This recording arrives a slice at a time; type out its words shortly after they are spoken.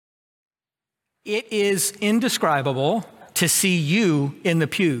It is indescribable to see you in the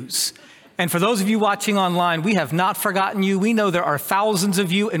pews. And for those of you watching online, we have not forgotten you. We know there are thousands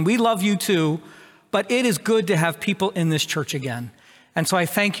of you, and we love you too. But it is good to have people in this church again. And so I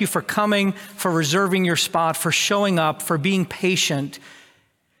thank you for coming, for reserving your spot, for showing up, for being patient,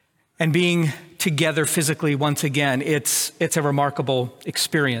 and being together physically once again. It's a remarkable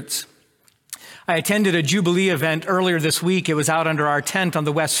experience. I attended a Jubilee event earlier this week. It was out under our tent on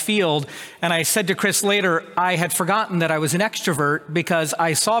the West Field. And I said to Chris later, I had forgotten that I was an extrovert because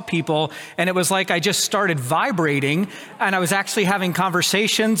I saw people and it was like I just started vibrating and I was actually having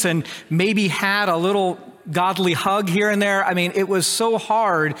conversations and maybe had a little godly hug here and there. I mean, it was so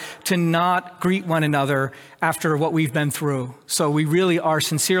hard to not greet one another after what we've been through. So we really are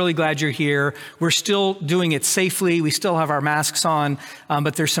sincerely glad you're here. We're still doing it safely. We still have our masks on,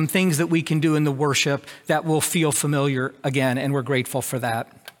 but there's some things that we can do in the worship that will feel familiar again, and we're grateful for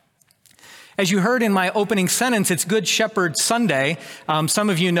that. As you heard in my opening sentence, it's Good Shepherd Sunday. Some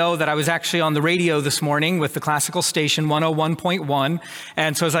of you know that I was actually on the radio this morning with the classical station 101.1.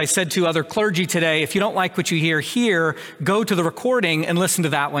 And so as I said to other clergy today, if you don't like what you hear here, go to the recording and listen to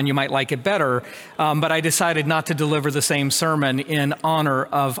that one. You might like it better. But I decided not to deliver the same sermon in honor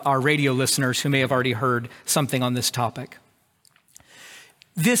of our radio listeners who may have already heard something on this topic.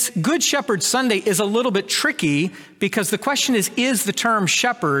 This Good Shepherd Sunday is a little bit tricky because the question is the term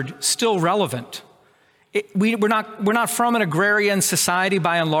shepherd still relevant? We're not from an agrarian society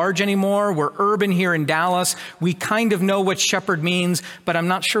by and large anymore. We're urban here in Dallas. We kind of know what shepherd means, but I'm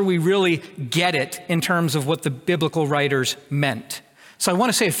not sure we really get it in terms of what the biblical writers meant. So I want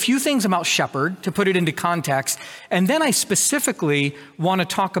to say a few things about shepherd to put it into context, and then I specifically want to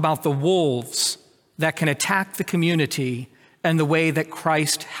talk about the wolves that can attack the community and the way that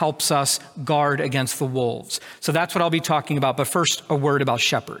Christ helps us guard against the wolves. So that's what I'll be talking about, but first, a word about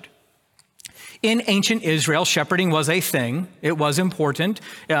shepherd. In ancient Israel, shepherding was a thing. It was important.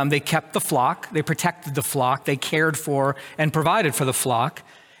 They kept the flock. They protected the flock. They cared for and provided for the flock.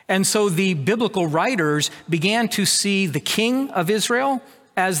 And so the biblical writers began to see the king of Israel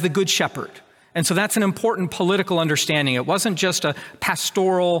as the good shepherd. And so that's an important political understanding. It wasn't just a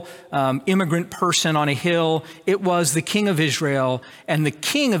pastoral immigrant person on a hill. It was the king of Israel, and the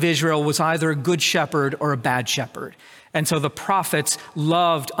king of Israel was either a good shepherd or a bad shepherd. And so the prophets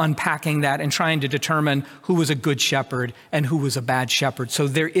loved unpacking that and trying to determine who was a good shepherd and who was a bad shepherd. So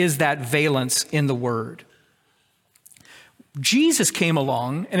there is that valence in the word. Jesus came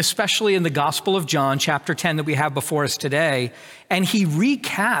along, and especially in the Gospel of John, chapter 10 that we have before us today, and he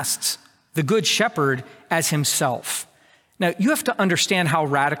recasts the good shepherd as himself. Now, you have to understand how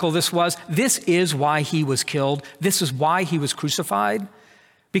radical this was. This is why he was killed. This is why he was crucified,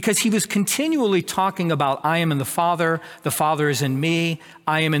 because he was continually talking about, I am in the Father is in me,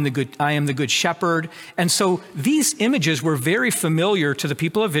 I am the good shepherd. And so these images were very familiar to the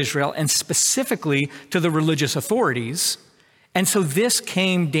people of Israel and specifically to the religious authorities. And so this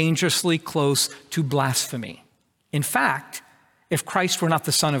came dangerously close to blasphemy. In fact, if Christ were not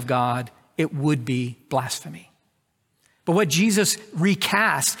the Son of God, it would be blasphemy. But what Jesus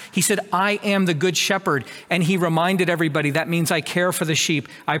recast, he said, I am the good shepherd. And he reminded everybody that means I care for the sheep.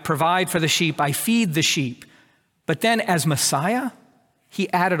 I provide for the sheep. I feed the sheep. But then as Messiah,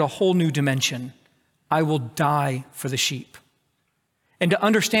 he added a whole new dimension. I will die for the sheep. And to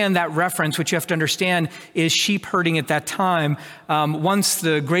understand that reference, what you have to understand is sheep herding at that time. Once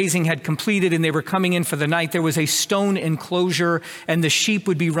the grazing had completed and they were coming in for the night, there was a stone enclosure, and the sheep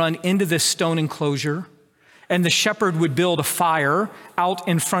would be run into this stone enclosure. And the shepherd would build a fire out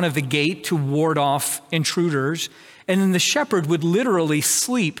in front of the gate to ward off intruders. And then the shepherd would literally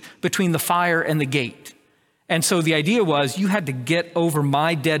sleep between the fire and the gate. And so the idea was you had to get over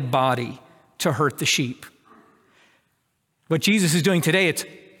my dead body to hurt the sheep. What Jesus is doing today, it's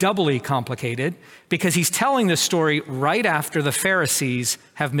doubly complicated because he's telling this story right after the Pharisees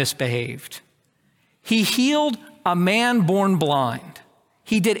have misbehaved. He healed a man born blind.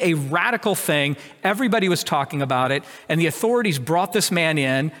 He did a radical thing. Everybody was talking about it, and the authorities brought this man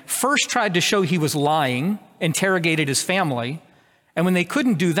in, first tried to show he was lying, interrogated his family, and when they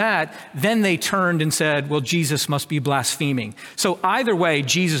couldn't do that, then they turned and said, well, Jesus must be blaspheming. So either way,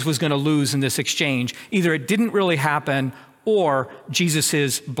 Jesus was going to lose in this exchange. Either it didn't really happen, or Jesus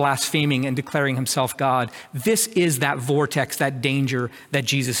is blaspheming and declaring himself God. This is that vortex, that danger that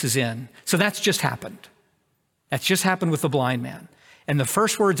Jesus is in. So that's just happened. That's just happened with the blind man. And the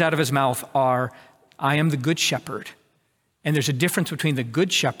first words out of his mouth are, I am the good shepherd. And there's a difference between the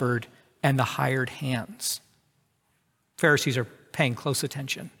good shepherd and the hired hands. Pharisees are paying close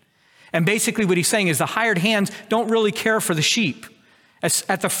attention. And basically what he's saying is the hired hands don't really care for the sheep.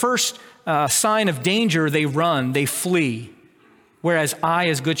 At the first sign of danger, they run, they flee. Whereas I,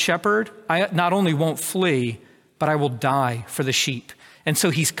 as good shepherd, I not only won't flee, but I will die for the sheep. And so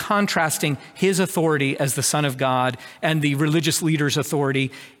he's contrasting his authority as the Son of God and the religious leaders'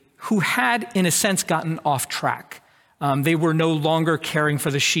 authority, who had, in a sense, gotten off track. They were no longer caring for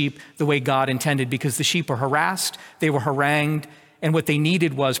the sheep the way God intended, because the sheep were harassed, they were harangued, and what they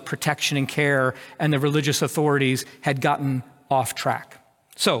needed was protection and care, and the religious authorities had gotten off track.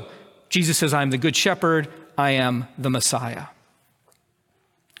 So Jesus says, I'm the good shepherd, I am the Messiah.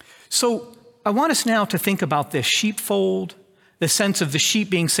 So I want us now to think about this sheepfold, the sense of the sheep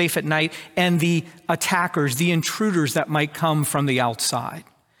being safe at night, and the attackers, the intruders that might come from the outside.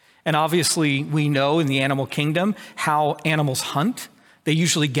 And obviously, we know in the animal kingdom how animals hunt. They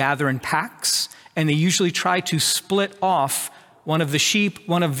usually gather in packs, and they usually try to split off one of the sheep,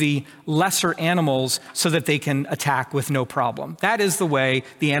 one of the lesser animals, so that they can attack with no problem. That is the way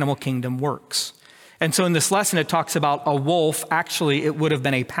the animal kingdom works. And so in this lesson, it talks about a wolf. Actually, it would have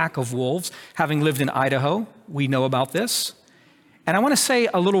been a pack of wolves. Having lived in Idaho, we know about this. And I want to say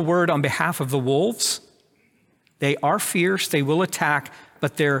a little word on behalf of the wolves. They are fierce, they will attack,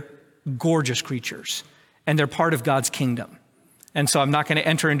 but they're gorgeous creatures, and they're part of God's kingdom. And so I'm not going to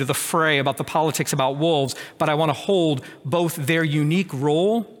enter into the fray about the politics about wolves, but I want to hold both their unique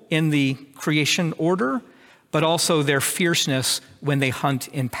role in the creation order, but also their fierceness when they hunt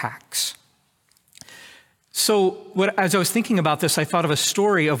in packs. So as I was thinking about this, I thought of a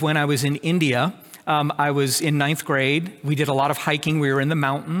story of when I was in India. I was in 9th grade. We did a lot of hiking. We were in the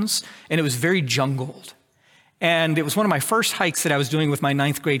mountains, and it was very jungled. And it was one of my first hikes that I was doing with my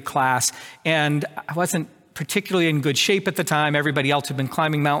 9th grade class, and I wasn't particularly in good shape at the time. Everybody else had been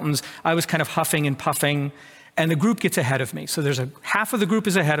climbing mountains. I was kind of huffing and puffing, and the group gets ahead of me. So there's half of the group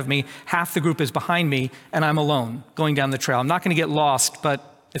is ahead of me, half the group is behind me, and I'm alone going down the trail. I'm not going to get lost,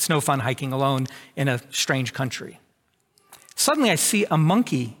 but it's no fun hiking alone in a strange country. Suddenly I see a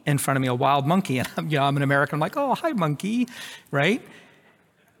monkey in front of me, a wild monkey, and I'm an American. I'm like, oh, hi, monkey, right?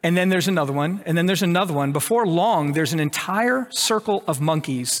 And then there's another one, and then there's another one. Before long, there's an entire circle of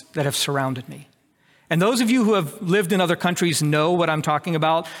monkeys that have surrounded me. And those of you who have lived in other countries know what I'm talking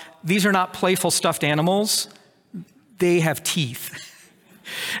about. These are not playful stuffed animals. They have teeth.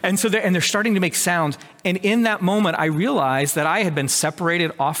 And so they're starting to make sounds. And in that moment, I realized that I had been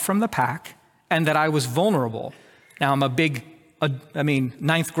separated off from the pack and that I was vulnerable. Now, I'm a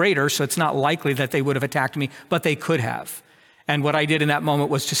 9th grader, so it's not likely that they would have attacked me, but they could have. And what I did in that moment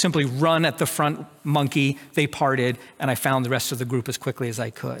was to simply run at the front monkey. They parted, and I found the rest of the group as quickly as I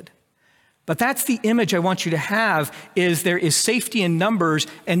could. But that's the image I want you to have, is there is safety in numbers,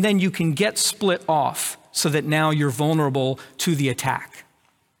 and then you can get split off so that now you're vulnerable to the attack.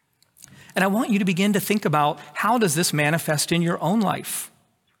 And I want you to begin to think about, how does this manifest in your own life?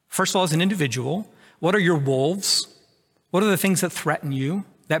 First of all, as an individual, what are your wolves? What are the things that threaten you,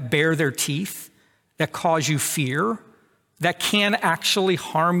 that bare their teeth, that cause you fear, that can actually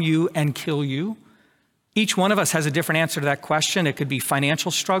harm you and kill you? Each one of us has a different answer to that question. It could be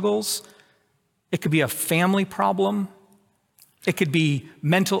financial struggles. It could be a family problem. It could be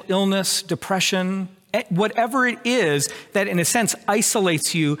mental illness, depression, whatever it is that in a sense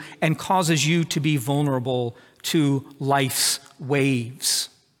isolates you and causes you to be vulnerable to life's waves.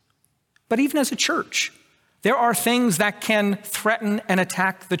 But even as a church, there are things that can threaten and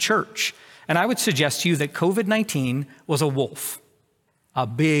attack the church. And I would suggest to you that COVID-19 was a wolf, a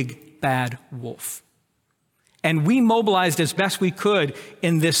big, bad wolf. And we mobilized as best we could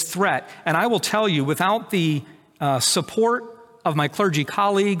in this threat. And I will tell you, without the support of my clergy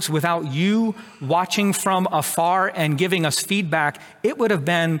colleagues, without you watching from afar and giving us feedback, it would have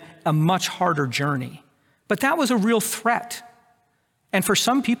been a much harder journey. But that was a real threat. And for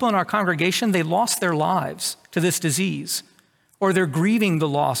some people in our congregation, they lost their lives to this disease, or they're grieving the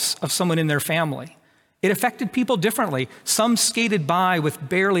loss of someone in their family. It affected people differently. Some skated by with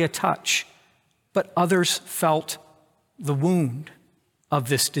barely a touch, but others felt the wound of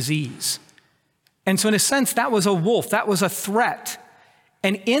this disease. And so in a sense, that was a wolf, that was a threat.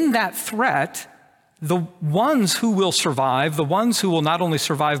 And in that threat, the ones who will survive, the ones who will not only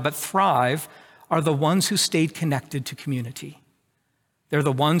survive but thrive, are the ones who stayed connected to community. They're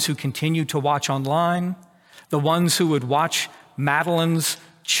the ones who continued to watch online, the ones who would watch Madeline's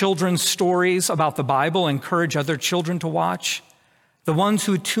children's stories about the Bible, encourage other children to watch, the ones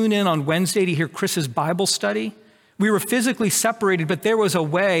who would tune in on Wednesday to hear Chris's Bible study. We were physically separated, but there was a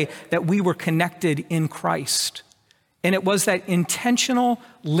way that we were connected in Christ. And it was that intentional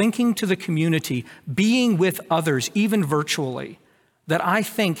linking to the community, being with others, even virtually, that I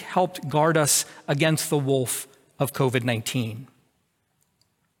think helped guard us against the wolf of COVID-19.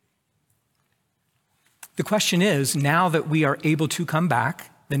 The question is, now that we are able to come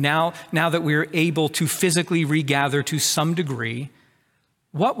back, now that we are able to physically regather to some degree,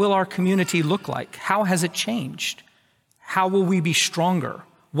 what will our community look like? How has it changed? How will we be stronger?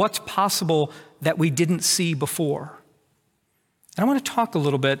 What's possible that we didn't see before? And I want to talk a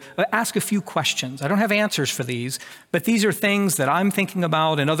little bit, ask a few questions. I don't have answers for these, but these are things that I'm thinking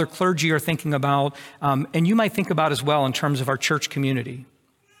about and other clergy are thinking about, and you might think about as well in terms of our church community.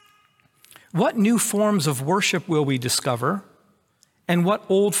 What new forms of worship will we discover, and what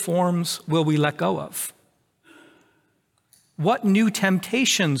old forms will we let go of? What new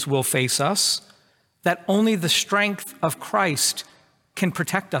temptations will face us that only the strength of Christ can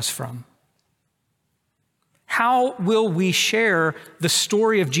protect us from? How will we share the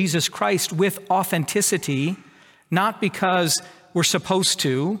story of Jesus Christ with authenticity, not because we're supposed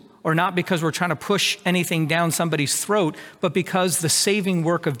to, or not because we're trying to push anything down somebody's throat, but because the saving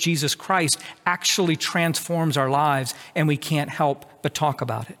work of Jesus Christ actually transforms our lives and we can't help but talk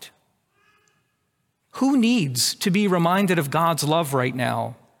about it? Who needs to be reminded of God's love right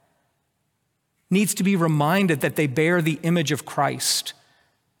now? Needs to be reminded that they bear the image of Christ.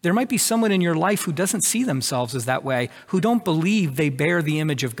 There might be someone in your life who doesn't see themselves as that way, who don't believe they bear the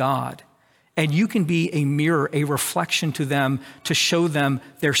image of God. And you can be a mirror, a reflection to them to show them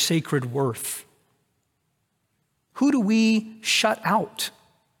their sacred worth. Who do we shut out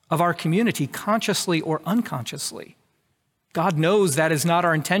of our community, consciously or unconsciously? God knows that is not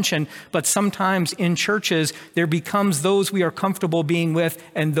our intention, but sometimes in churches, there becomes those we are comfortable being with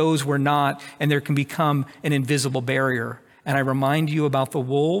and those we're not, and there can become an invisible barrier. And I remind you about the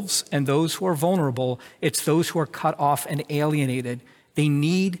wolves and those who are vulnerable. It's those who are cut off and alienated. They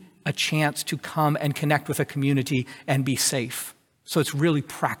need a chance to come and connect with a community and be safe. So it's really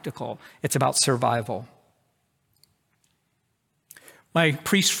practical. It's about survival. My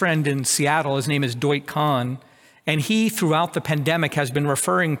priest friend in Seattle, his name is Doit Kahn, and he, throughout the pandemic, has been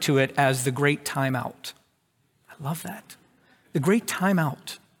referring to it as the Great Timeout. I love that. The Great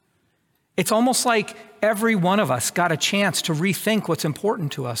Timeout. It's almost like every one of us got a chance to rethink what's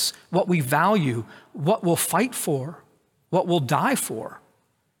important to us, what we value, what we'll fight for, what we'll die for.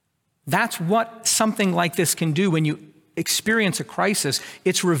 That's what something like this can do when you experience a crisis.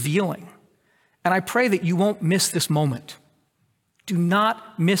 It's revealing. And I pray that you won't miss this moment. Do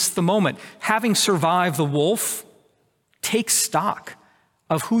not miss the moment. Having survived the wolf, take stock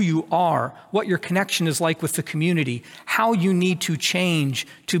of who you are, what your connection is like with the community, how you need to change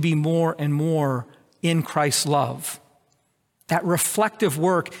to be more and more in Christ's love. That reflective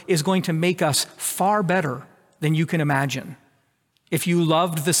work is going to make us far better than you can imagine. If you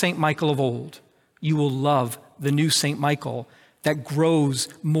loved the St. Michael of old, you will love the new St. Michael that grows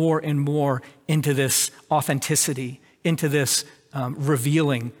more and more into this authenticity, into this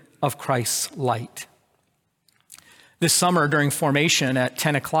revealing of Christ's light. This summer during formation at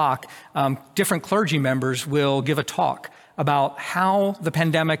 10 o'clock, different clergy members will give a talk about how the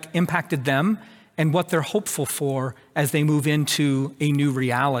pandemic impacted them and what they're hopeful for as they move into a new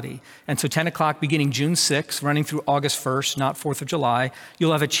reality. And so 10 o'clock beginning June 6th, running through August 1st, not 4th of July,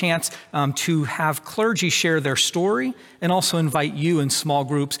 you'll have a chance to have clergy share their story and also invite you in small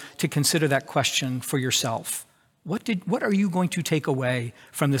groups to consider that question for yourself. What are you going to take away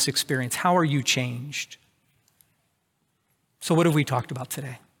from this experience? How are you changed? So what have we talked about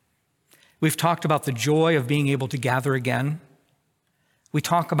today? We've talked about the joy of being able to gather again. We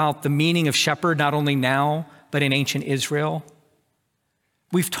talk about the meaning of shepherd, not only now, but in ancient Israel.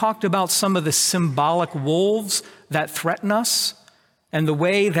 We've talked about some of the symbolic wolves that threaten us and the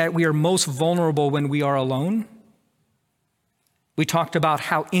way that we are most vulnerable when we are alone. We talked about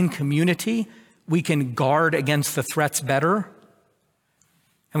how in community we can guard against the threats better.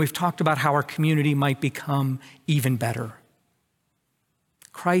 And we've talked about how our community might become even better.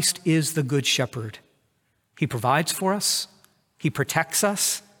 Christ is the good shepherd. He provides for us. He protects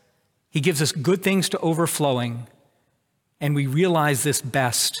us. He gives us good things to overflowing. And we realize this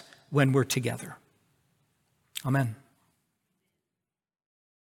best when we're together. Amen.